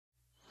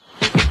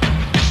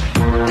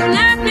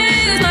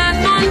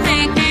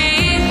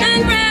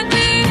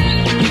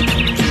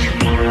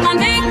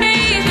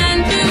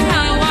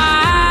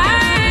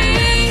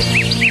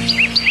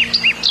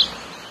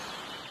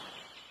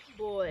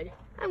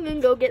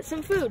get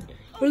some food.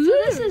 So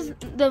this is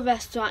the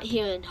restaurant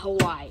here in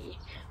Hawaii.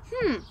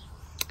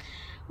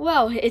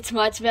 Well, it's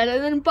much better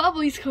than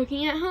Bubbly's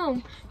cooking at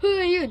home. Who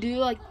are you? Do you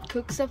like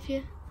cook stuff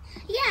here?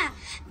 Yeah,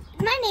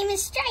 my name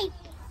is Stripe.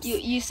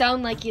 You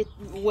sound like you're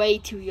way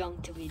too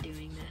young to be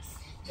doing this.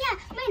 Yeah,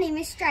 my name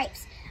is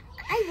Stripes.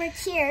 I work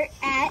here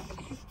at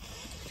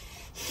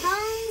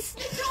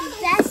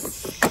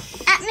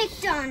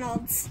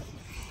McDonald's.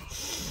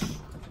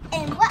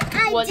 And what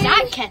I Was do...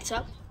 that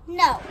ketchup?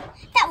 No,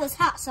 that was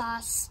hot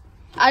sauce.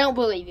 I don't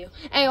believe you.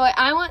 Anyway,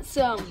 I want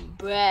some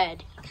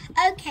bread.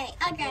 Okay,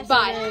 I'll grab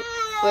Bye. some.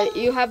 Wait,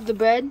 you have the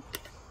bread?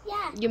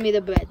 Yeah. Give me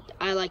the bread.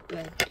 I like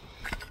bread.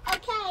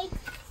 Okay,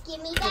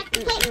 give me back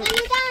the plate when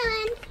you're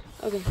done.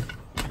 Okay.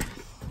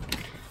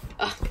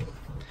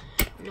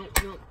 No.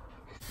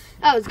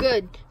 That was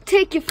good.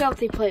 Take your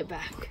filthy plate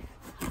back.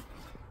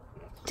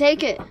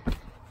 Take it.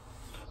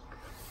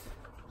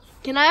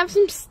 Can I have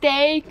some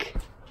steak?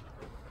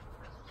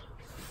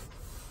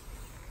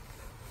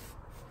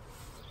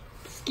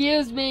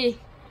 Excuse me.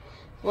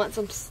 I want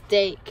some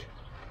steak.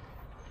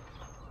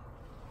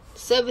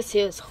 Service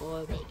here is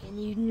horrible,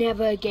 and you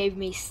never gave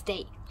me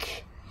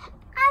steak.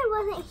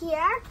 I wasn't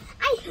here.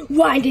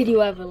 Why did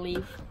you ever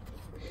leave?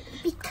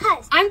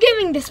 Because... I'm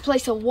giving this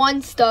place a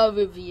 1-star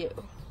review.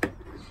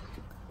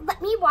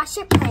 Let me wash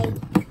your plate.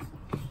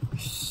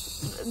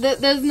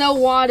 There's no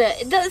water.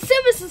 The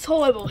service is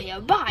horrible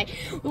here. Bye.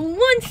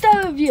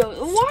 1-star review.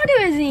 The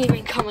water isn't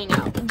even coming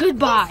out.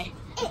 Goodbye.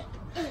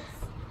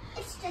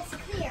 It's just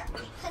clear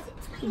because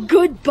it's clean.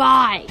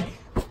 Goodbye.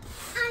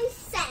 I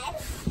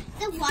said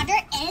the water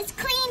is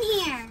clean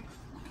here.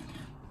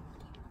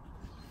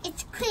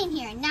 It's clean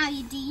here. Now,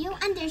 do you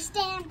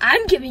understand?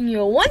 I'm giving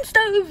you a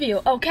 1-star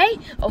review. Okay?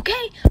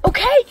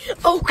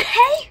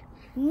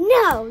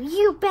 No,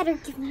 you better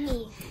give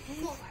me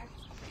more.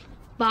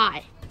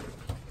 Bye.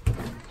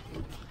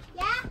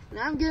 Yeah?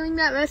 Now I'm giving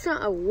that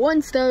restaurant a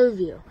 1-star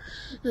review.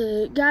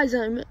 Guys,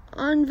 I'm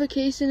on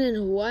vacation in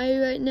Hawaii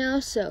right now,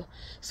 so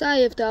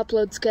sorry if the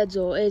upload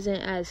schedule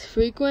isn't as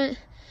frequent,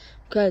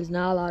 because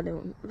not a lot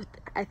of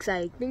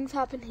exciting things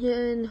happen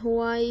here in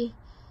Hawaii.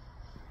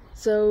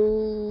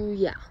 So,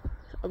 yeah.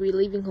 I'll be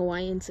leaving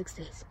Hawaii in 6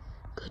 days.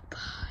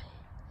 Goodbye.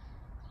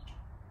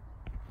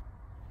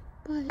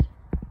 Bye.